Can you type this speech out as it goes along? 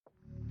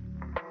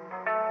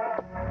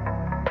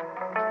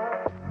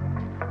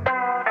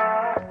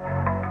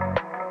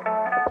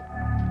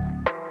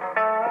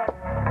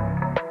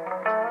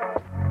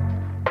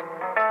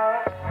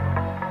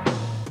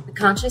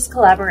Conscious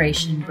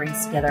Collaboration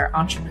brings together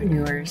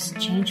entrepreneurs,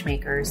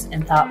 changemakers,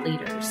 and thought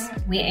leaders.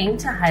 We aim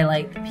to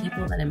highlight the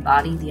people that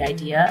embody the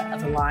idea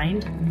of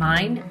aligned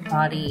mind,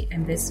 body,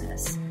 and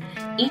business.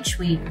 Each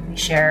week, we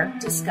share,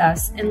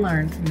 discuss, and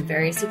learn from the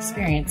various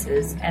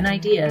experiences and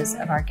ideas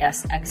of our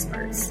guest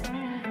experts.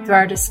 Through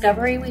our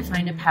discovery, we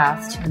find a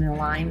path to an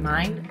aligned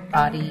mind,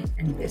 body,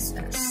 and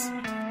business.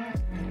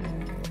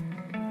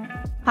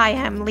 Hi,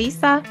 I'm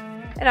Lisa.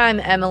 And I'm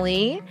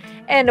Emily.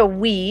 And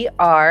we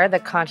are the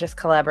Conscious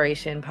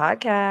Collaboration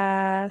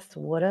Podcast.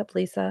 What up,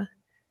 Lisa?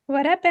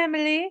 What up,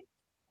 Emily?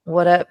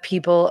 What up,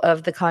 people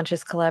of the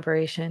Conscious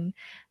Collaboration?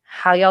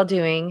 How y'all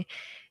doing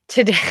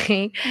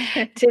today?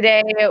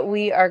 Today,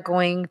 we are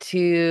going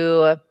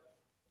to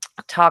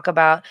talk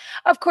about,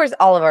 of course,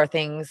 all of our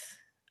things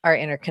are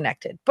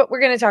interconnected, but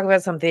we're going to talk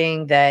about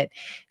something that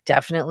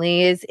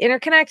definitely is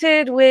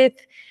interconnected with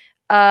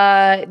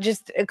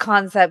just a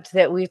concept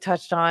that we've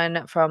touched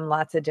on from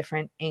lots of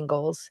different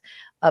angles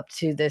up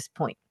to this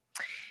point.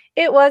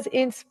 It was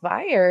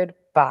inspired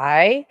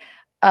by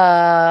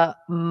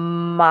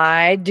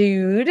my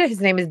dude. His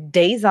name is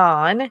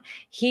Dazon.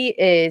 He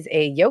is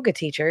a yoga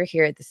teacher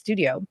here at the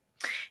studio.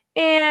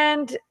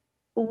 And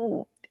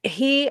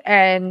he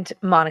and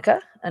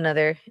Monica,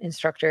 another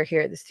instructor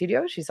here at the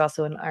studio, she's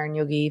also an Iron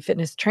Yogi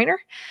fitness trainer.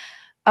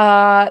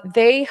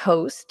 They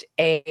host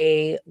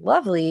a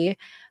lovely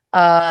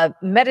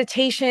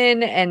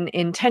meditation and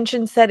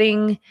intention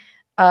setting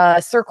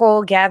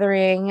circle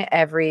gathering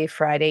every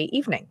Friday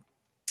evening.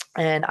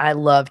 And I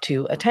love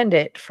to attend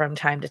it from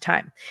time to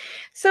time.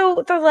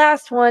 So the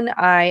last one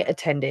I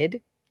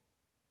attended,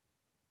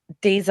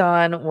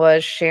 Dazon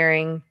was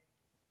sharing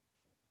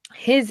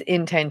his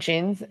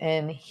intentions,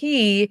 and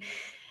he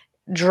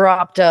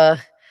dropped a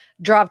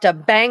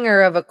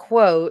banger of a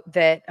quote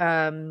that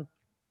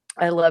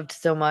I loved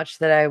so much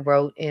that I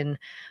wrote in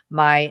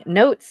my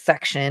notes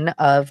section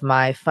of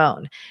my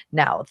phone.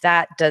 Now,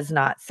 that does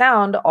not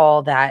sound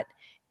all that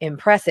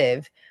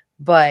impressive,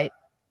 but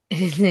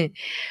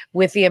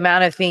with the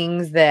amount of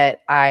things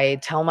that I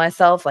tell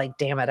myself, like,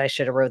 damn it, I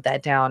should have wrote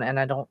that down, and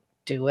I don't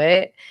do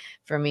it,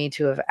 for me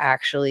to have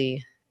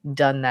actually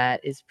done that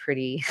is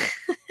pretty,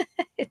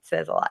 it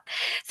says a lot.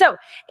 So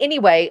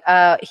anyway,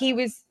 he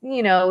was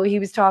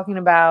talking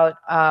about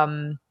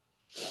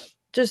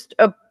just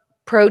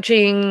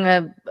approaching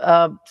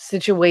a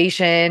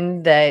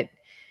situation that,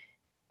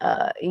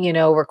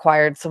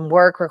 required some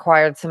work,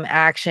 required some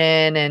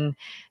action,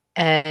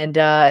 and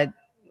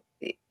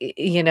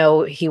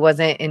he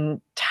wasn't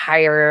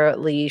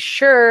entirely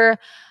sure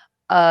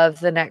of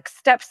the next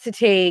steps to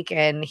take.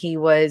 And he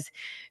was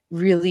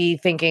really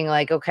thinking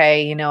like,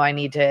 okay, I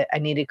need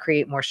to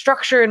create more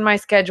structure in my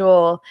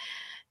schedule.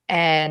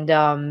 And,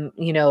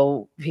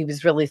 he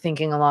was really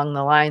thinking along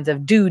the lines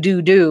of do,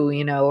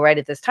 right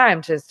at this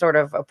time to sort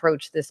of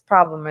approach this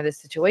problem or this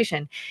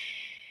situation.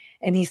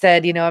 And he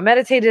said, I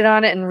meditated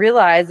on it and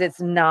realized it's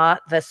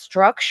not the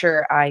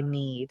structure I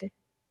need.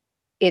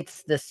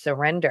 It's the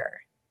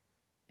surrender,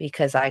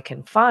 because I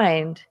can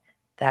find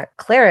that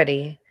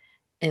clarity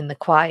in the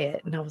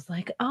quiet. And I was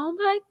like, oh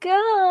my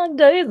God,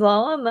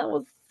 Dazon, that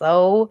was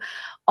so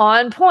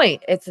on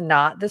point. It's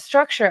not the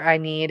structure I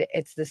need,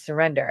 it's the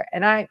surrender.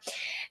 And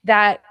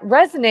that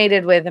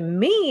resonated with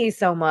me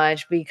so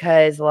much,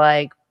 because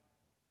like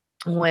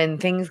when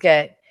things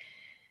get,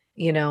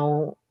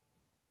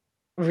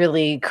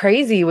 really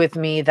crazy with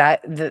me,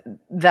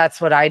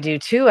 that's what I do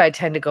too. I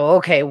tend to go,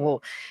 okay,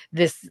 well,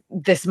 this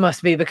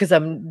must be because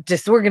I'm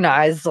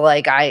disorganized.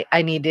 Like I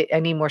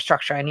need more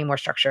structure. I need more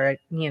structure,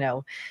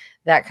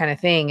 that kind of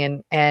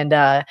thing.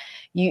 And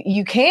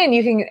you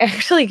can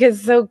actually get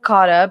so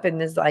caught up in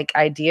this like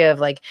idea of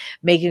like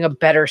making a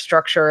better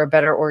structure, a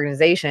better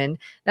organization.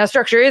 Now,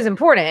 structure is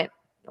important.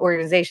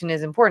 Organization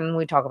is important.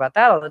 We talk about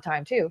that all the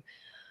time too,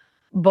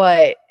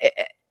 but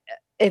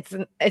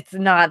it's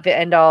not the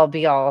end all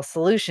be all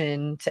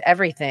solution to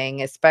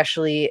everything,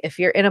 especially if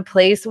you're in a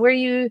place where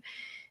you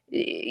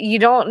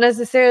don't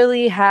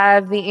necessarily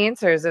have the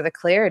answers or the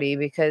clarity,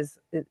 because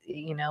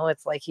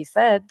it's like he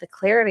said, the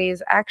clarity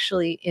is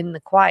actually in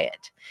the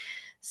quiet.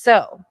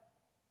 So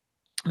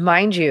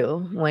mind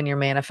you, when you're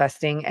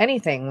manifesting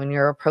anything, when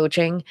you're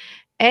approaching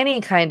any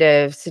kind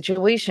of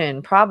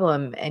situation,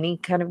 problem, any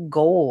kind of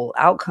goal,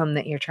 outcome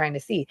that you're trying to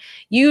see,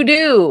 you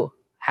do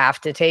have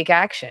to take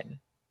action.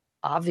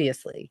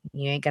 Obviously,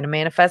 you ain't going to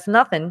manifest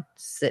nothing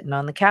sitting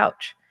on the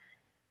couch.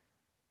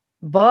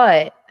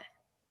 But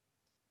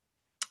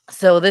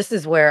so this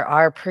is where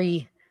our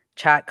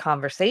pre-chat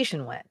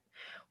conversation went.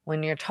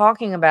 When you're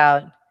talking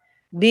about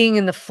being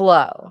in the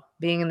flow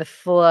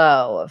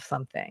of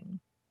something,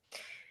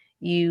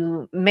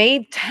 you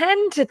may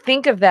tend to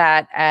think of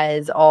that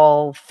as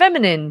all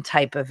feminine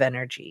type of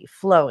energy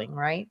flowing,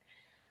 right?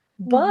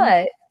 Mm-hmm.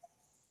 But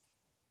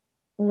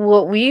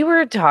what we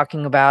were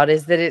talking about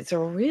is that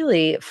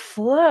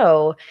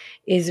flow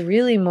is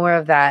really more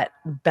of that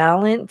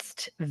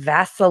balanced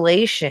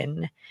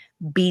vacillation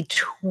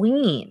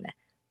between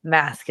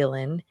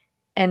masculine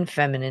and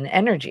feminine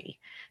energy.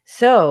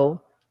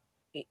 So,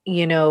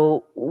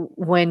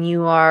 when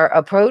you are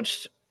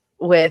approached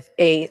with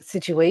a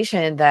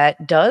situation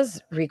that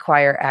does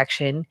require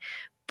action,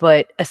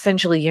 but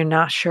essentially you're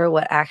not sure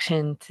what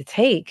action to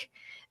take,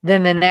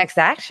 then the next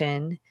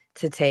action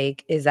to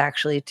take is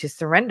actually to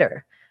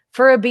surrender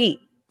for a beat,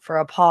 for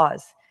a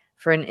pause,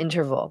 for an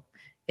interval.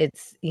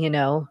 It's,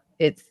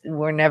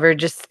 we're never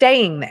just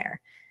staying there.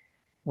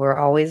 We're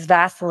always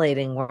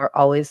vacillating, we're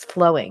always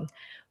flowing.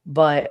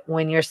 But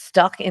when you're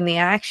stuck in the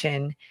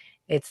action,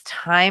 it's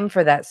time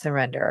for that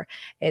surrender.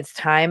 It's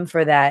time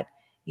for that,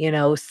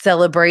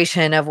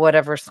 celebration of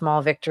whatever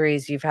small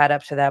victories you've had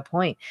up to that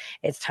point.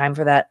 It's time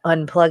for that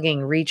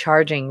unplugging,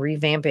 recharging,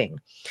 revamping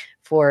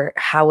for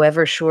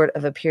however short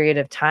of a period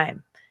of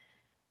time.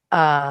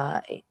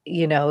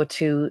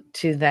 To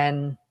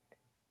then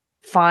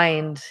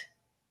find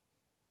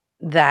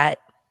that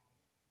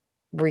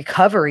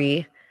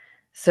recovery,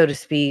 so to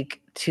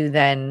speak, to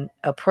then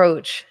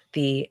approach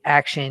the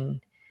action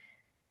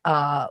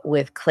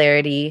with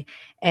clarity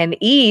and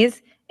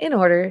ease in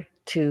order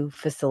to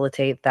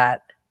facilitate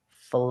that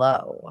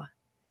flow.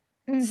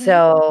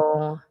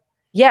 So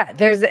yeah,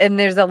 there's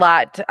a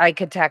lot I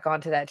could tack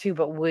onto that too,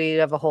 but we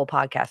have a whole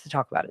podcast to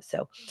talk about it.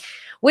 So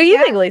what do you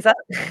think, Lisa?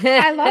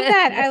 I love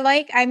that.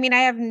 I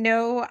have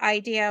no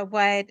idea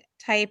what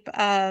type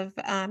of,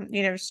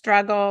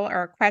 struggle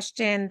or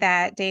question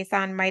that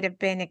Dason might have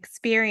been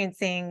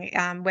experiencing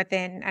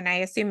within, and I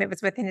assume it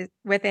was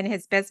within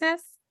his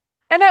business.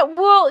 And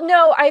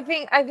no, I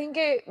think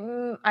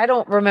it, I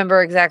don't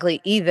remember exactly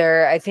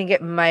either. I think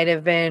it might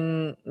have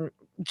been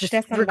just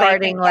Just in life in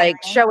regarding like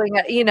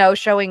general.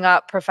 showing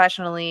up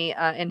professionally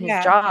in his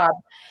Yeah. job.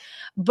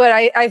 But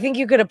I think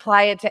you could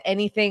apply it to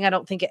anything. I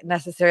don't think it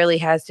necessarily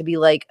has to be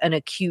like an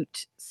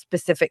acute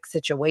specific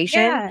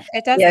situation. Yeah,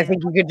 it Yeah, I doesn't.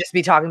 think you could just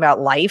be talking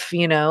about life,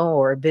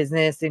 or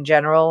business in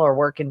general, or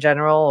work in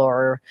general,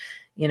 or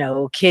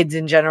kids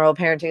in general,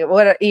 parenting,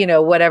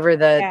 whatever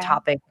the Yeah.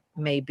 topic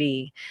may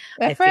be.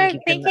 I If think we're you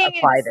can thinking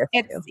apply this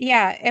it's to.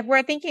 yeah, if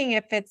we're thinking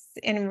if it's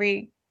in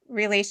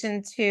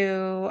relation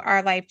to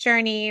our life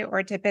journey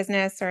or to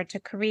business or to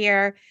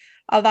career,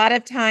 a lot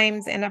of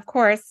times, and of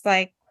course,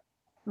 like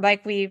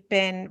we've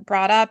been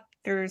brought up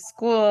through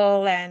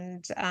school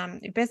and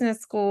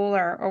business school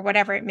or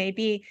whatever it may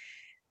be,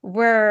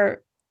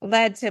 we're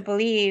led to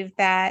believe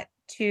that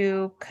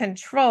to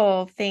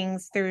control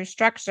things through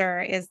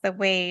structure is the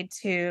way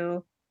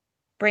to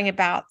bring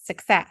about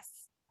success.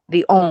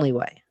 The only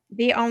way,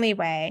 The only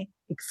way.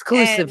 And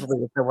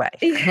exclusively the way.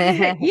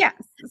 yes.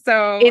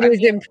 So, It I is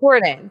mean,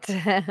 important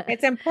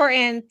it's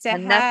important to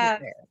and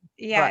have, necessary,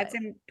 yeah, it's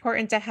but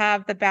important to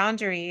have the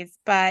boundaries.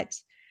 But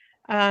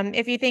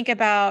if you think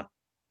about,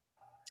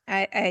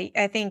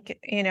 I think,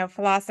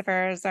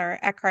 philosophers are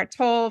Eckhart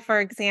Tolle, for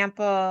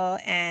example,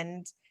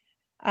 and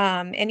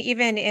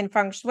even in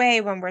feng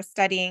shui, when we're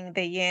studying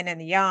the yin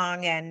and the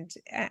yang,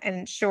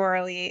 and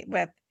surely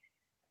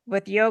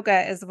with yoga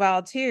as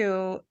well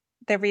too,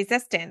 the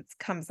resistance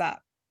comes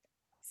up.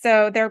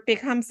 So there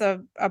becomes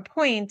a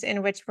point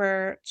in which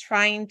we're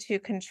trying to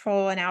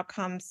control an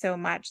outcome so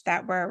much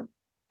that we're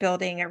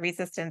building a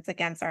resistance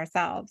against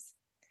ourselves.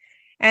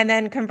 And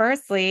then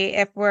conversely,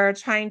 if we're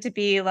trying to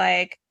be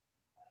like,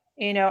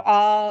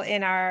 all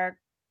in our,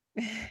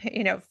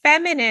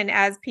 feminine,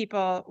 as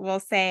people will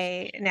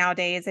say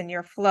nowadays, and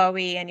you're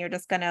flowy and you're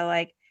just going to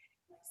like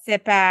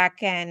sit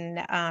back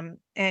and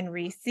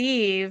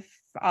receive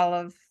all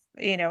of,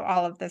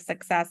 all of the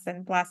success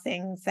and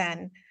blessings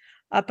and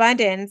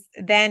abundance,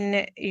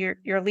 then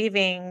you're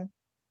leaving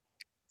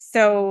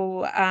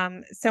so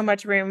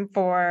much room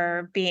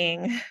for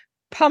being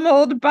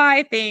pummeled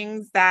by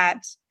things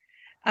that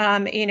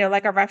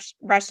like a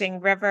rushing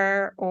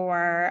river,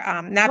 or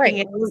not being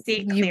right, able to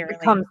see you become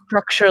clearly.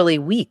 structurally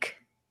weak.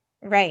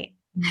 Right.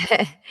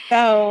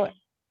 So,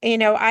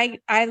 I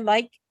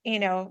like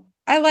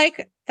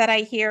that I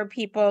hear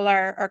people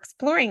are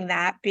exploring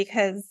that,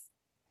 because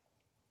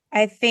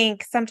I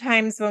think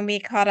sometimes when we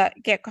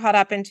get caught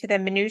up into the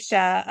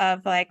minutia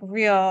of like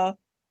real,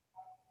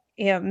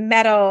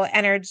 metal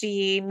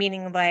energy,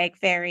 meaning like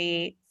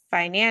very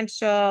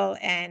financial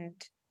and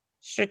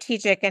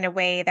strategic in a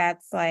way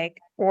that's like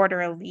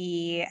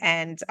orderly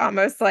and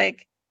almost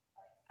like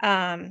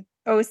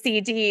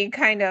OCD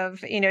kind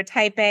of,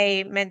 type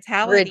A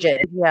mentality,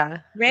 Rigid, yeah,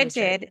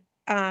 rigid.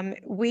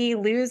 rigid, we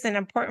lose an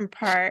important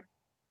part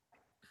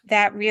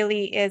that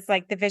really is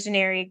like the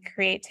visionary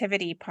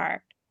creativity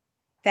part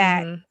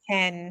that Mhm.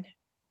 can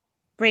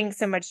bring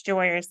so much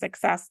joy or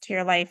success to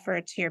your life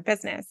or to your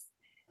business.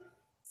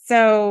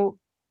 So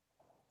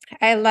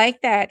I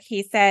like that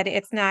he said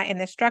it's not in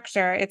the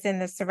structure, it's in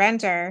the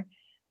surrender.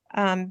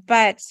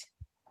 But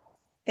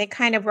they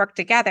kind of work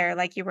together,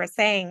 like you were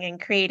saying, in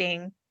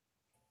creating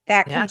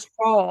that Yeah.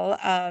 control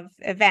of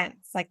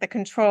events, like the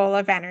control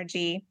of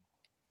energy,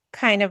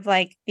 kind of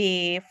like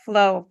the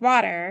flow of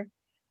water.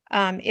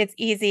 It's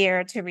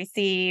easier to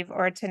receive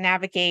or to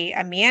navigate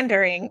a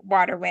meandering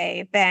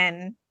waterway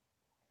than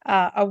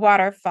a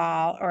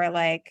waterfall, or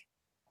like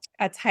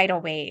a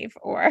tidal wave,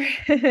 or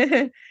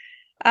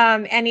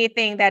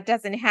anything that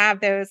doesn't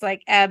have those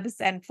like ebbs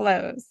and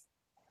flows.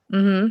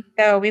 Mm-hmm.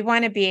 So we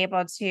want to be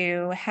able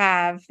to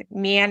have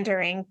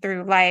meandering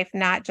through life,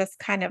 not just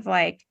kind of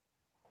like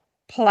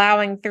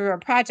plowing through a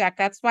project.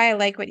 That's why I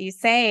like what you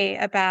say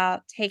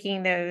about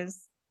taking those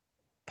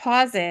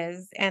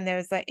pauses and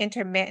those like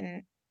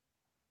intermittent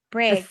The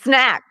breaks,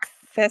 snacks.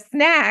 the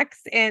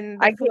snacks in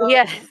the flow.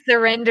 Yeah,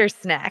 surrender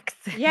snacks.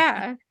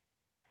 Yeah.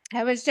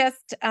 I was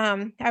just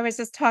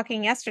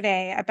talking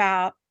yesterday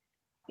about,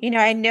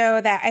 I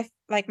know that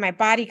like my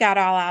body got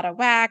all out of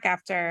whack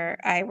after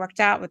I worked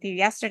out with you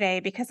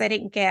yesterday because I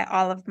didn't get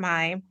all of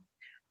my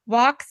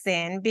walks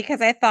in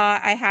because I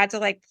thought I had to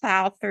like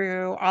plow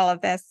through all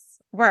of this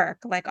work,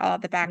 like all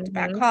of the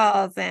back-to-back Mm-hmm.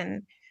 calls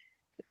and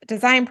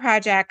design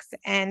projects.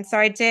 And so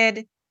I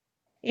did,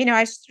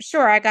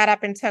 sure, I got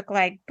up and took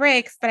like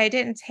breaks, but I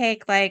didn't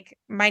take like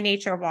my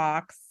nature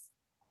walks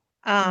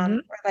Mm-hmm.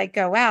 or like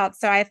go out.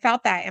 So I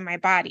felt that in my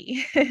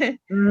body.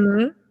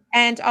 Mm-hmm.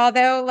 And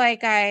although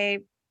like I,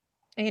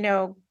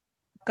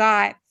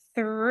 got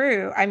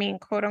through,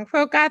 quote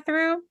unquote, got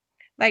through,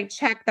 like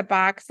check the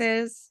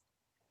boxes,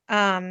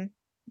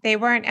 they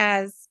weren't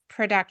as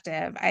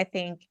productive, I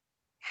think,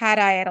 had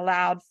I had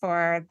allowed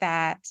for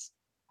that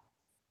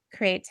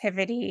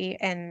creativity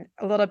and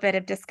a little bit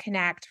of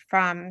disconnect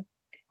from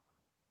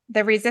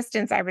the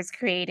resistance I was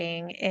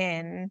creating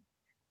in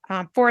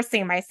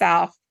forcing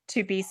myself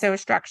to be so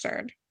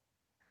structured.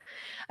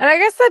 And I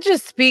guess that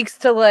just speaks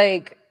to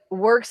like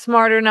work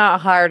smarter,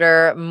 not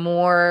harder.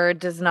 More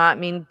does not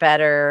mean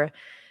better.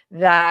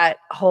 That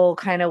whole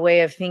kind of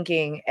way of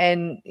thinking.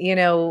 And,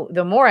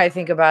 the more I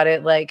think about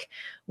it, like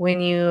when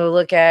you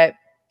look at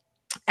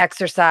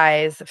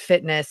exercise,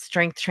 fitness,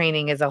 strength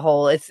training as a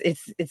whole,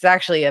 it's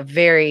actually a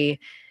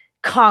very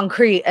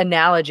concrete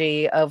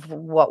analogy of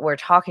what we're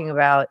talking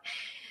about.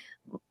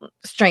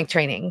 Strength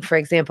training, for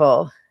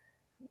example,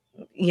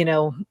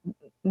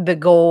 the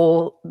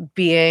goal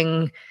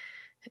being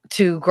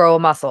to grow a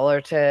muscle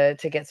or to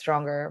get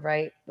stronger,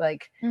 right?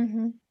 Like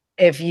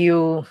if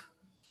you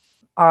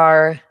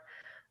are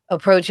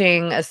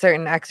approaching a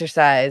certain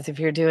exercise, if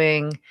you're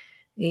doing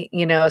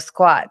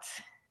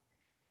squats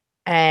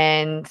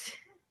and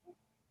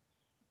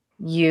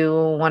you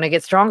want to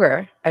get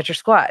stronger at your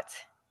squats,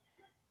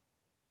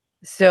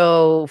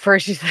 so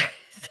first you start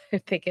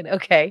thinking,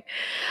 okay,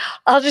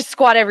 I'll just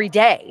squat every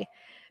day.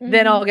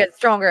 Then I'll get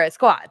stronger at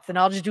squats and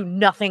I'll just do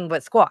nothing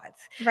but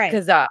squats. Right.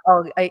 Because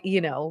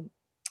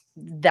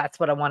that's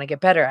what I want to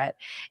get better at.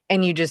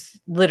 And you just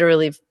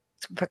literally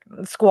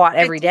squat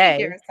every day.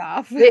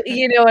 Yourself.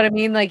 You know what I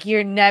mean? Like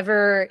you're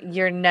never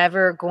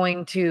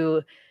going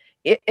to,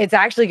 it's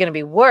actually going to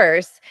be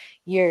worse.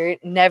 You're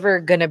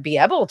never going to be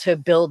able to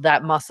build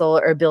that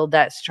muscle or build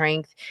that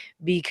strength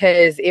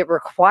because it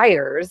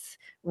requires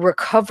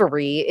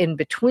recovery in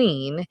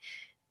between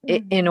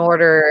in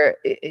order,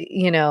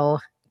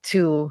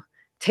 to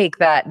take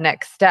that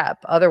next step.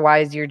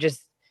 Otherwise, you're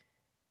just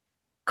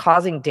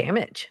causing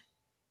damage.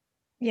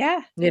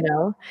 Yeah.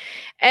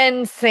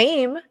 And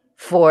same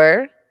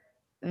for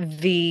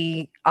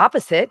the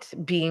opposite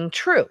being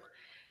true.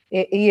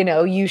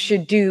 You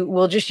should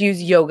we'll just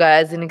use yoga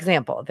as an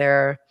example. There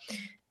are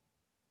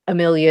a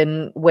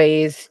million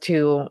ways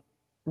to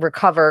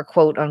recover,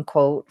 quote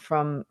unquote,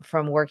 from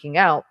working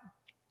out.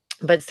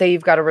 But say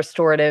you've got a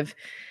restorative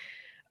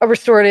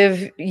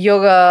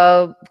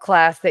yoga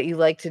class that you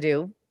like to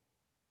do.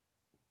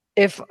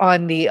 If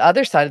on the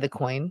other side of the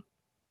coin,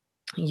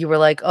 you were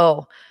like,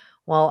 oh,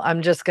 well,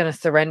 I'm just going to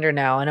surrender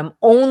now and I'm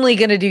only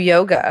going to do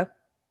yoga,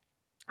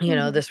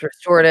 this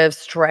restorative,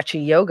 stretchy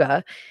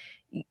yoga,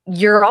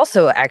 you're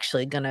also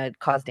actually going to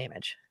cause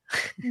damage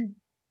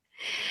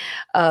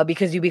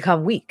because you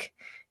become weak.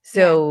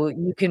 So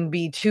you can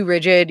be too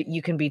rigid,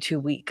 you can be too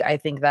weak. I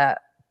think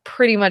that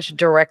pretty much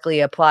directly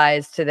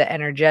applies to the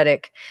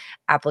energetic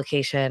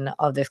application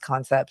of this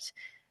concept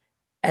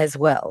as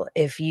well.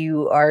 If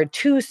you are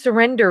too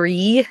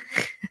surrendery,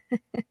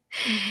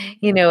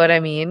 you know what I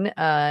mean?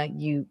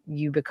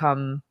 You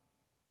become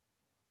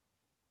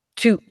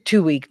too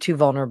weak, too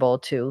vulnerable,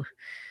 too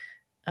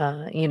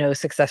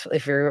successful.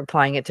 If you're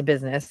applying it to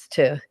business,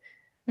 to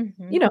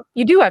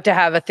you do have to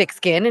have a thick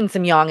skin and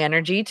some yang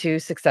energy to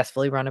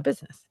successfully run a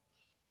business.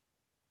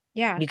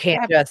 Yeah. You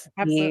can't just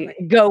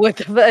go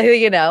with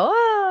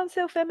I'm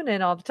so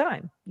feminine all the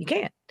time. You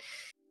can't.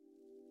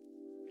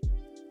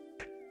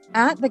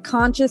 At the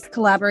Conscious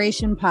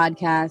Collaboration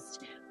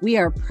Podcast, we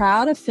are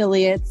proud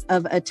affiliates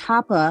of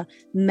Atapa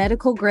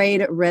medical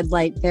grade red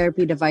light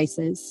therapy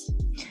devices.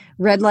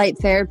 Red light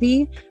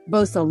therapy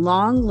boasts a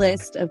long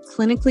list of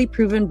clinically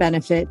proven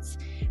benefits,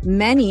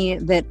 many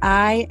that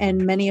I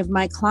and many of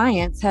my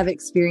clients have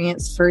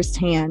experienced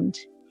firsthand.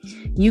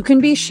 You can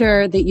be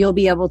sure that you'll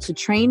be able to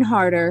train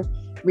harder,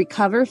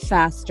 recover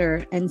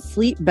faster, and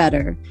sleep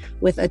better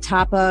with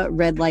Atapa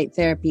red light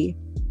therapy.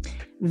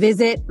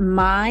 Visit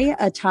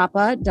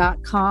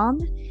myatapa.com,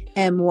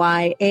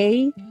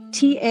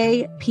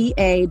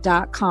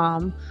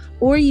 myatapa.com,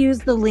 or use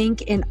the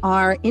link in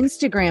our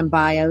Instagram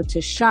bio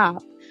to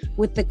shop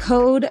with the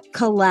code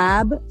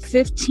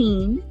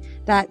COLLAB15,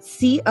 that's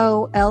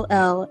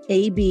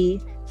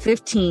COLLAB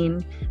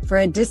 15 for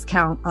a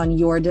discount on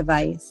your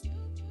device.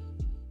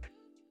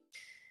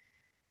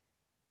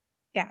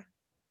 Yeah.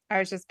 I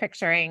was just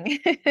picturing,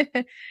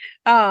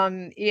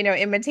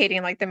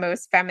 imitating like the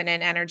most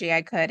feminine energy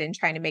I could and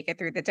trying to make it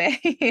through the day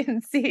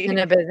and see. In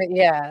a bit,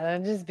 yeah.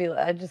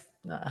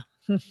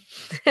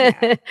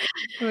 Yeah.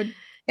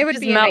 It would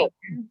just be a melt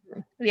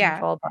nightmare. and Yeah.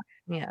 fall back.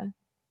 Yeah.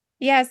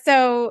 Yeah.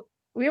 So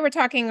we were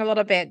talking a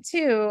little bit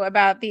too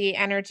about the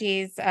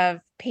energies of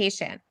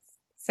patience.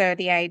 So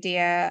the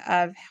idea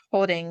of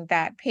holding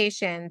that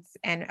patience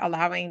and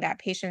allowing that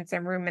patience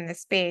and room in the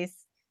space.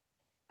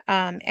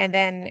 And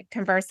then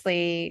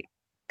conversely,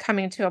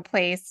 coming to a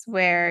place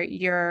where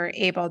you're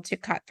able to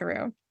cut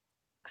through.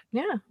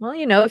 Yeah. Well,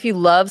 if you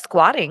love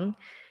squatting,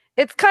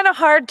 it's kind of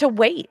hard to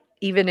wait,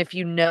 even if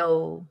you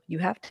know you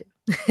have to.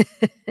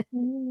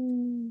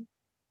 Mm.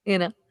 You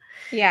know,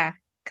 Yeah.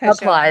 'Cause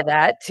apply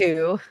that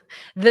to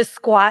the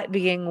squat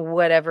being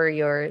whatever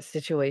your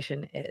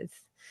situation is,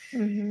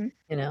 Mhm.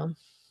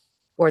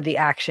 or the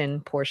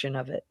action portion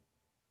of it.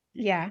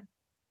 Yeah.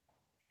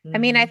 I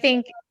mean, I Mhm.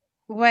 think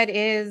what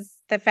is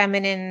the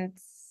feminine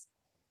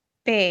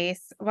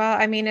space? Well,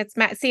 I mean, it's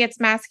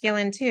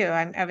masculine too.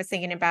 I was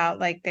thinking about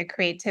like the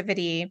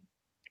creativity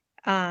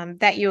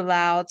that you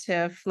allow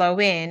to flow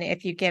in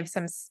if you give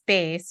some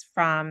space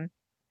from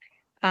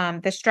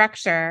the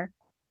structure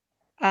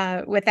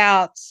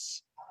without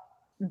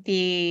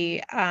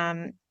the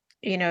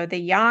the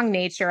yang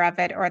nature of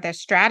it or the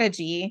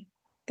strategy.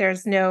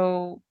 There's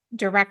no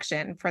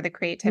direction for the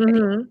creativity.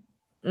 Mhm.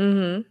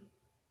 Mhm.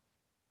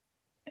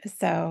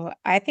 So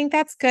I think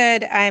that's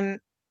good. I'm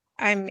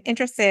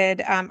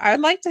interested. I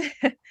would like to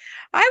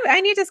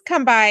I need to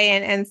come by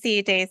and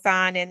see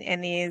Daesan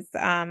and these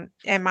and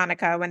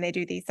Monica when they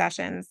do these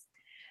sessions.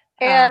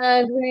 Uh,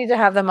 And we need to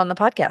have them on the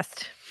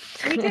podcast.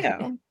 we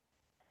do.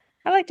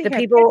 I like to The hear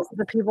people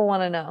the people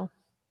wanna know.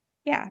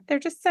 yeah, they're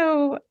just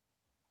so,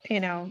 you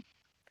know,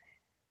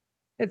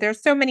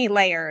 there's so many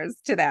layers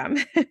to them.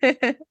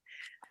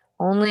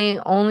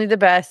 Only the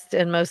best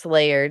and most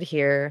layered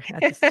here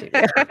at the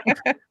studio.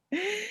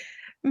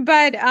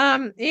 But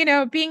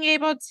being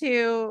able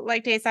to,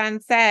 like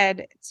Daesan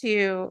said,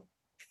 to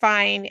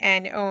find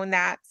and own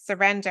that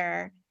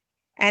surrender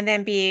and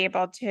then be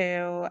able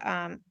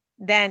to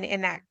then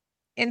in that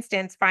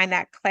instance find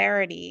that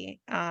clarity,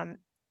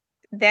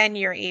 then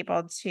you're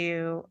able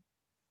to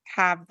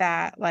have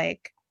that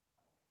like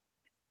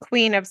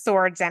Queen of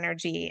Swords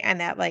energy and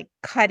that like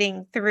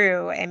cutting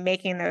through and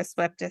making those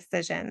swift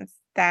decisions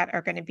that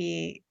are going to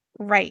be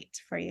right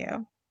for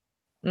you,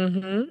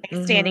 Mhm.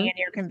 like standing Mhm. in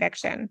your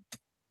conviction.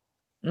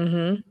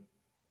 Mhm.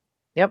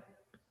 Yep.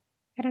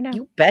 I don't know.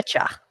 You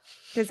betcha.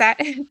 Does that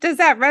does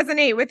that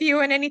resonate with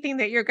you in anything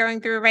that you're going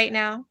through right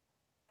now,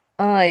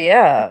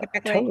 Yeah,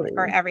 specifically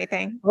or totally.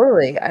 everything?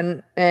 Totally.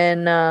 And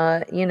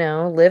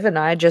Liv and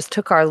I just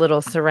took our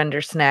little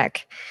surrender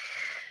snack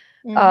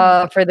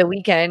Mhm. for the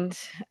weekend.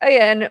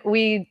 And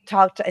we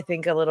talked, I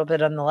think, a little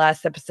bit on the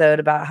last episode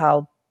about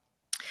how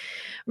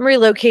I'm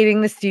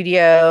relocating the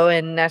studio,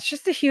 and that's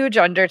just a huge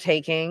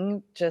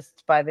undertaking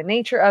just by the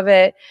nature of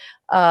it.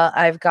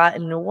 I've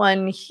gotten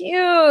one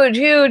huge,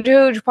 huge,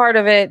 huge part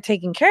of it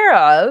taken care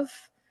of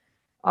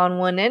on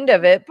one end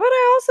of it, but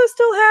I also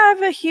still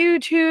have a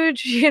huge,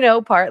 huge,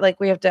 part. Like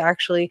we have to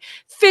actually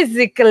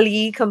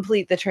physically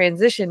complete the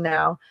transition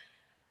now.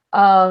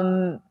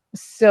 But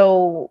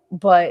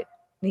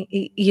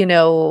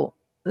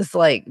it's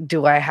like,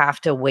 do I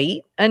have to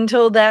wait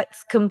until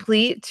that's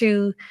complete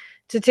to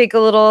take a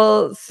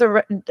little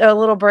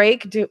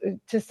break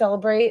to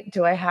celebrate?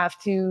 Do I have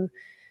to?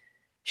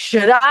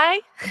 Should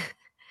I?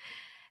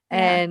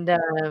 Yeah. And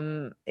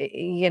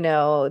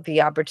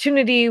the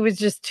opportunity was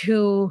just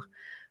too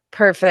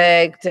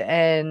perfect,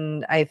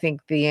 and I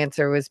think the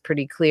answer was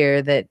pretty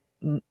clear that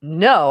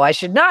no, I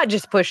should not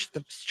just push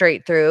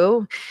straight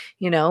through.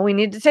 We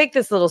need to take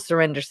this little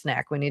surrender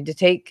snack. We need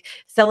to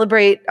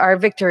celebrate our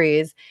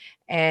victories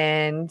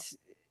and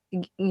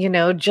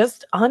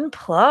just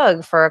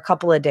unplug for a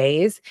couple of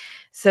days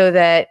so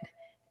that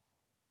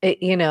it,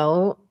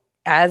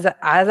 as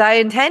I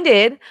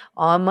intended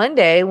on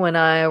Monday when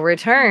I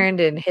returned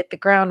and hit the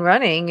ground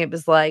running, it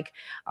was like,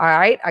 all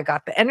right, I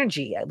got the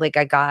energy. Like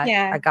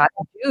Yeah. I got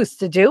the juice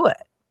to do it.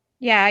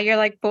 Yeah, you're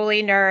like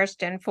fully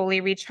nourished and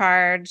fully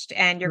recharged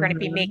and you're going to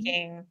be Mhm.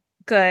 making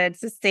good,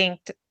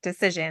 succinct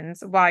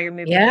decisions while you're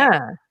moving in.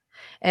 Yeah.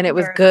 And it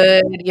was Versus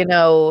good,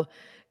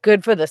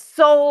 good for the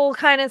soul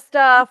kind of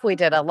stuff. We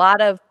did a lot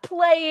of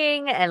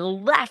playing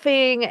and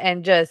laughing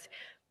and just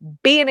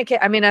being a kid.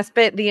 I mean, I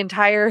spent the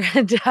entire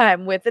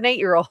time with an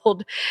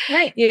 8-year-old,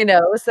 right.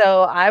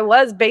 so I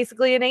was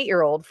basically an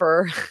 8-year-old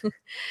for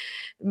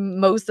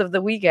most of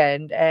the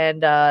weekend.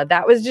 And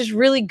that was just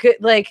really good.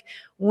 Like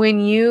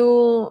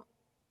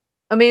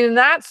I mean,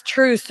 that's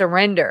true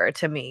surrender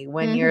to me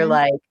when you're Mhm.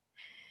 like,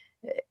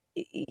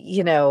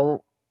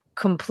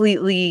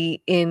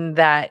 completely in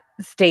that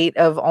state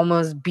of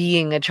almost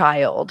being a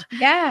child.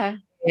 Yeah.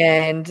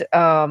 And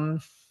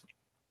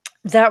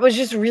that was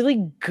just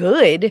really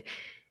good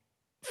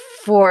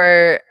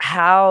for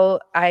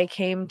how I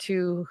came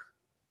to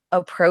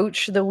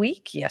approach the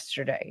week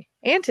yesterday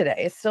and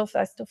today. I still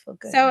feel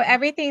good. So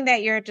everything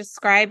that you're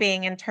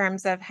describing in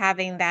terms of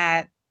having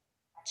that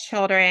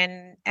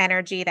children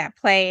energy, that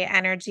play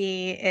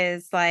energy,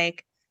 is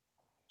like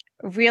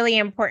a really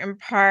important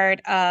part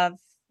of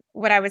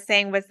what I was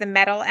saying was the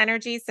metal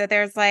energy. So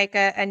there's like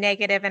a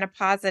negative and a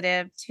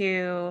positive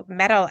to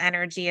metal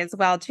energy as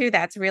well too.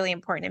 That's really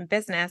important in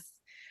business.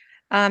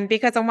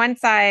 Because on one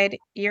side,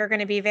 you're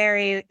going to be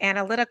very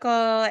analytical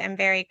and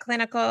very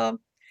clinical.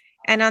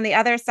 And on the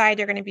other side,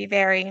 you're going to be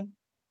very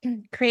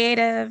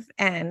creative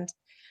and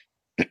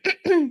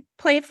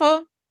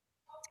playful.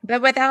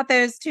 But without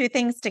those two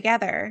things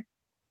together,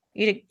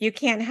 you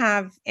can't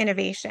have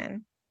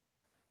innovation.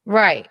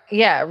 Right.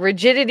 Yeah.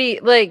 Rigidity,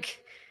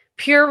 like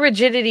pure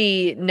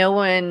rigidity,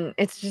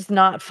 it's just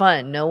not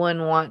fun. No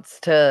one wants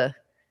to,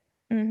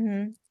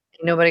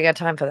 nobody got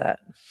time for that.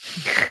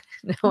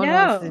 No one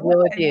wants to deal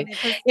with you.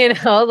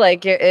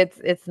 Like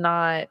it's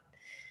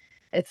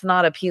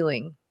not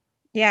appealing.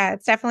 Yeah,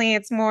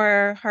 it's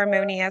more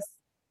harmonious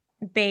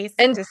based.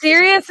 And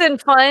serious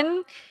and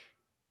fun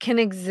can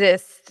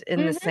exist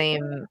in the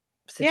same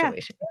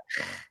situation.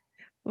 Yeah.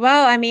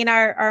 Well, I mean,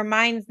 our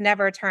minds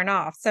never turn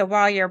off. So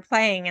while you're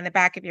playing in the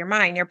back of your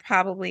mind, you're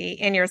probably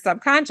in your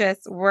subconscious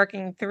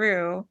working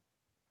through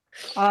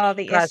all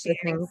the issues.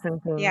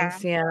 And things.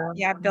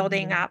 Yeah.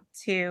 Building up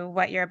to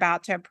what you're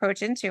about to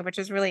approach into, which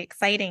is really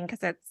exciting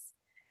because it's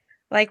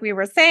like we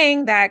were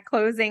saying, that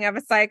closing of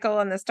a cycle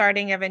and the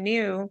starting of a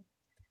new.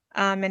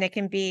 And it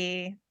can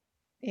be,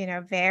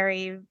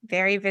 very,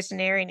 very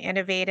visionary and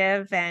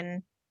innovative,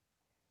 and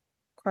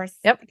of course,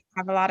 have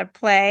a lot of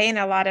play and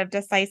a lot of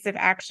decisive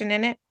action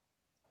in it.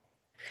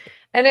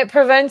 And it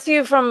prevents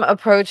you from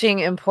approaching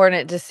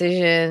important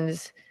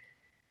decisions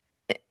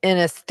in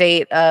a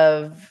state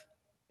of,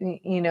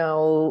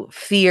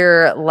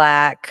 fear,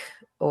 lack,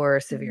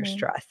 or severe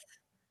stress.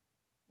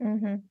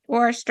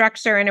 Or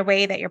structure in a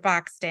way that you're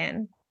boxed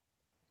in.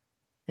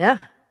 Yeah.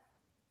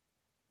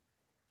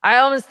 I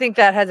almost think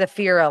that has a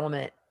fear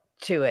element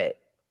to it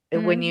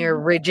when you're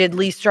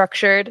rigidly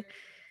structured,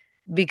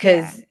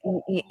 because,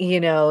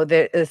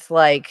 it's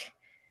like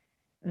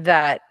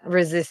that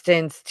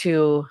resistance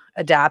to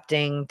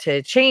adapting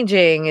to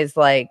changing is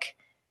like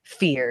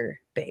fear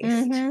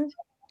based.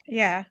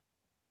 Yeah.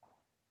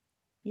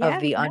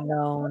 Of the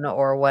unknown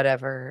or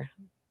whatever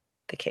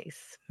the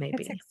case may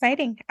be. It's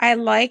exciting. I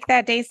like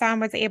that Dae-san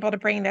was able to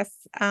bring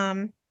this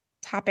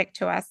topic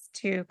to us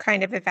to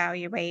kind of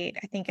evaluate.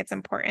 I think it's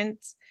important,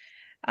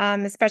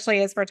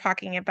 especially as we're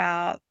talking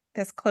about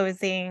this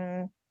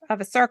closing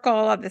of a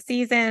circle of the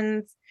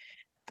seasons,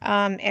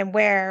 and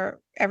where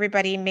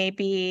everybody may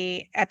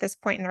be at this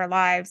point in their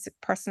lives,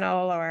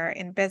 personal or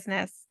in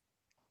business,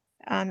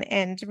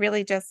 and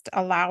really just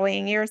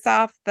allowing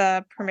yourself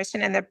the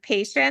permission and the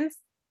patience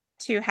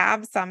to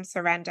have some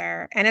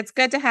surrender. And it's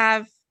good to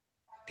have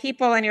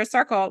people in your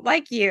circle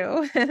like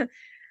you. So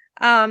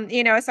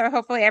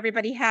hopefully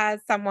everybody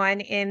has someone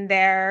in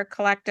their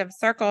collective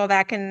circle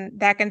that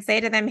can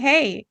say to them,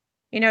 hey,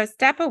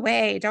 step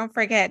away. Don't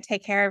forget,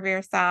 take care of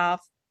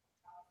yourself.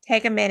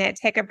 Take a minute,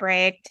 take a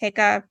break, take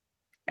a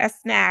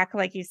snack,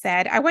 like you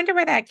said. I wonder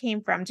where that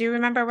came from. Do you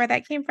remember where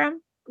that came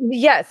from?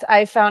 Yes,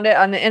 I found it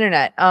on the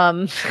internet.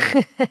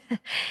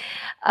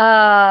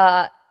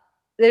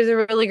 There's a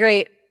really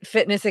great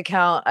fitness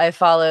account I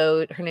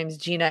follow. Her name's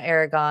Gina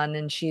Aragon,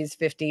 and she's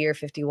 50 or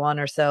 51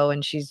 or so,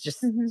 and she's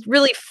just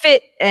really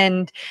fit.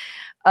 And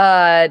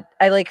I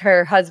like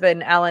her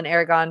husband, Alan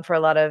Aragon, for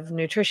a lot of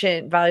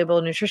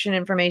valuable nutrition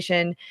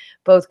information.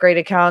 Both great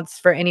accounts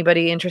for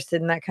anybody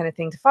interested in that kind of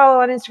thing to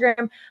follow on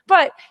Instagram.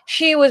 But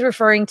she was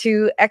referring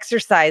to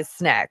exercise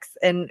snacks,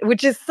 and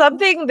which is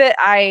something that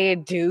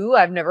I do.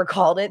 I've never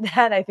called it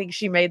that. I think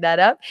she made that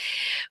up.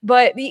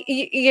 But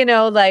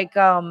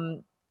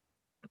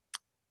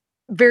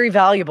very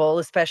valuable,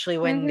 especially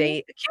when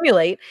they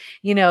accumulate.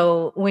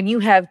 When you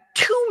have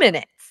 2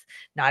 minutes,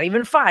 not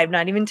even 5,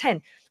 not even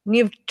 10, when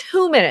you have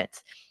 2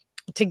 minutes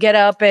to get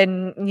up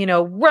and,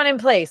 run in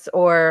place,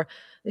 or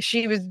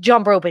she was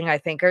jump roping, I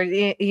think, or,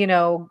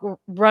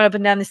 run up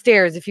and down the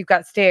stairs if you've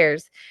got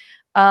stairs.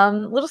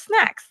 Little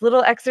snacks,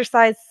 little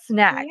exercise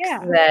snacks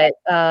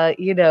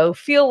that,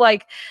 feel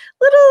like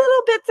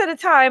little bits at a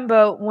time,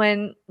 but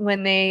when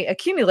they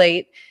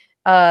accumulate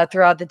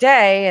throughout the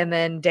day and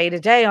then day to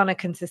day on a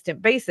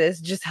consistent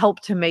basis, just help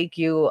to make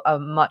you a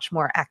much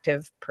more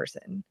active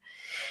person.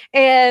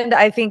 And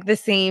I think the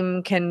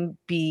same can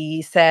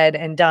be said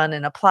and done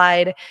and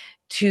applied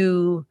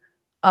to,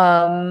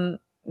 more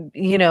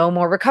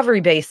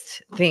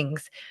recovery-based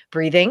things,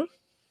 breathing,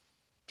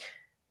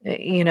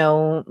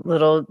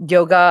 little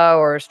yoga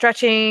or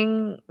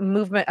stretching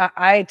movement.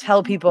 I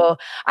tell people,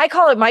 I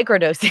call it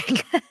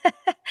microdosing.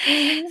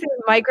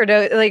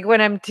 Microdose, like when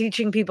I'm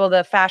teaching people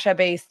the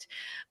fascia-based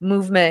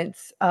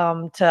movements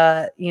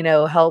to,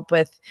 help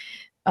with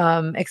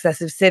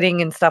excessive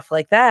sitting and stuff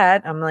like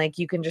that. I'm like,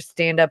 you can just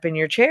stand up in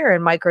your chair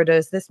and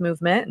microdose this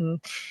movement,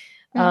 and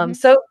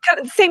So kind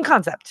of the same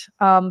concept,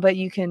 but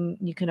you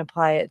can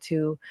apply it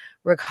to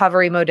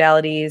recovery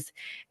modalities.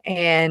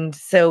 And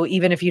so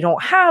even if you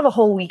don't have a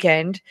whole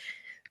weekend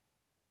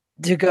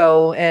to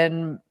go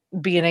and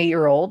be an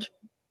 8-year-old,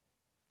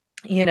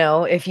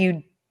 if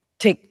you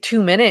take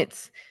 2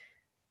 minutes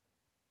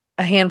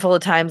a handful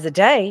of times a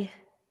day,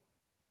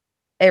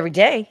 every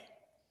day,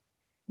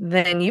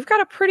 then you've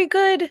got a pretty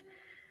good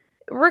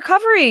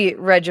recovery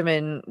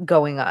regimen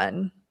going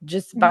on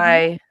just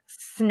by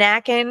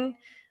snacking,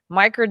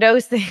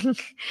 microdosing,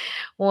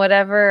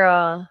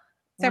 whatever.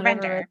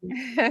 Surrender.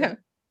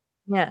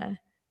 Yeah.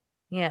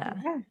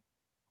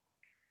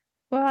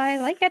 Well, I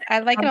like it. I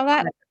like it a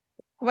lot.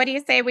 What do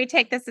you say we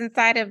take this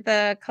inside of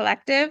the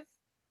collective?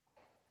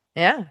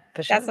 Yeah,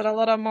 for sure. That's it a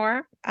little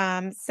more.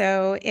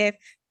 So if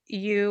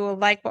you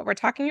like what we're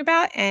talking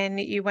about and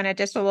you want to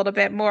dish a little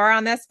bit more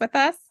on this with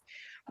us,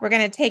 we're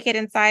going to take it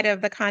inside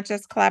of the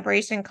Conscious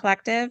Collaboration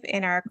Collective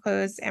in our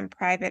closed and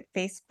private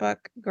Facebook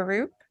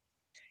group.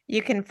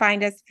 You can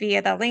find us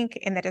via the link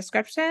in the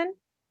description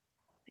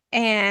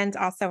and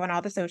also on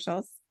all the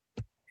socials.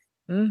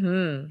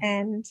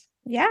 And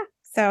yeah,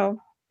 so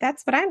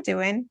that's what I'm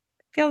doing.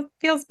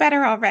 Feels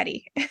better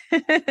already.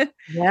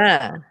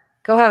 Yeah.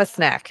 Go have a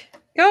snack.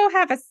 Go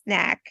have a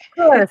snack.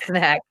 Go have a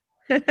snack.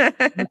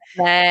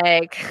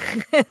 Snack.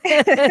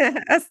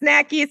 A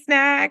snacky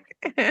snack.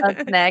 A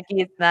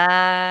snacky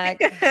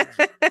snack.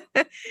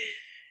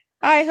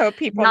 I hope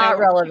people not know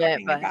what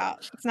relevant, but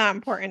about. It's not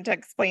important to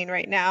explain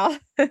right now.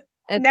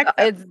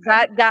 It's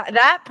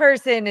that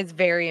person is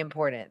very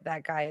important.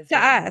 That guy is to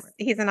us. Important.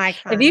 He's an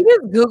icon. If you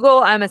just Google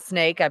 "I'm a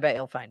snake," I bet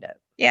you'll find it.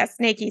 Yeah,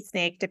 snaky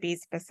snake to be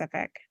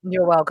specific.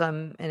 You're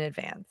welcome in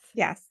advance.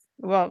 Yes,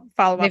 we'll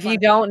follow up. If you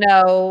don't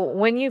know,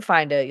 when you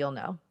find it, you'll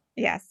know.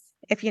 Yes,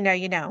 if you know,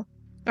 you know.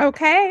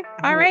 Okay.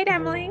 All right,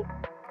 Emily.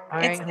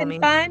 It's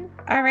been fun.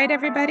 All right,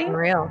 everybody.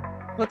 For real.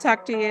 We'll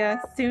talk to you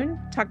soon.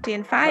 Talk to you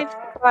in 5.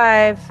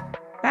 Bye.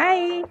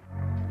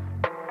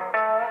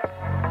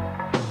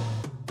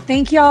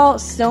 Thank y'all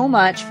so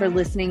much for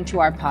listening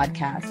to our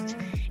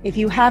podcast. If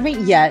you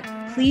haven't yet,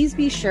 please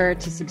be sure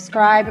to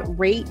subscribe,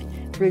 rate,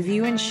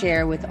 review, and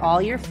share with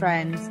all your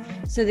friends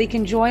so they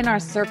can join our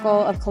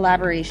circle of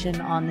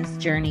collaboration on this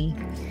journey.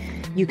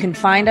 You can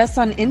find us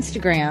on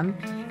Instagram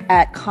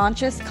at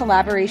Conscious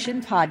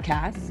Collaboration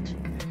Podcast,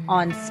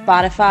 on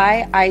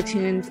Spotify,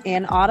 iTunes,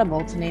 and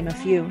Audible, to name a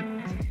few.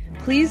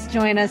 Please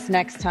join us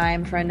next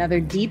time for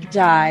another deep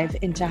dive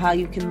into how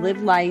you can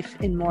live life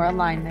in more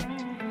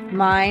alignment,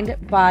 mind,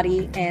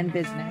 body, and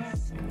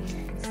business.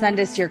 Send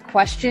us your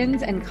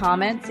questions and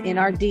comments in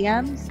our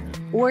DMs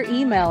or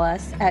email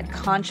us at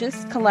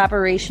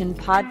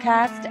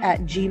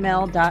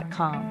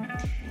consciouscollaborationpodcast@gmail.com.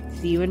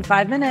 See you in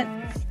 5 minutes.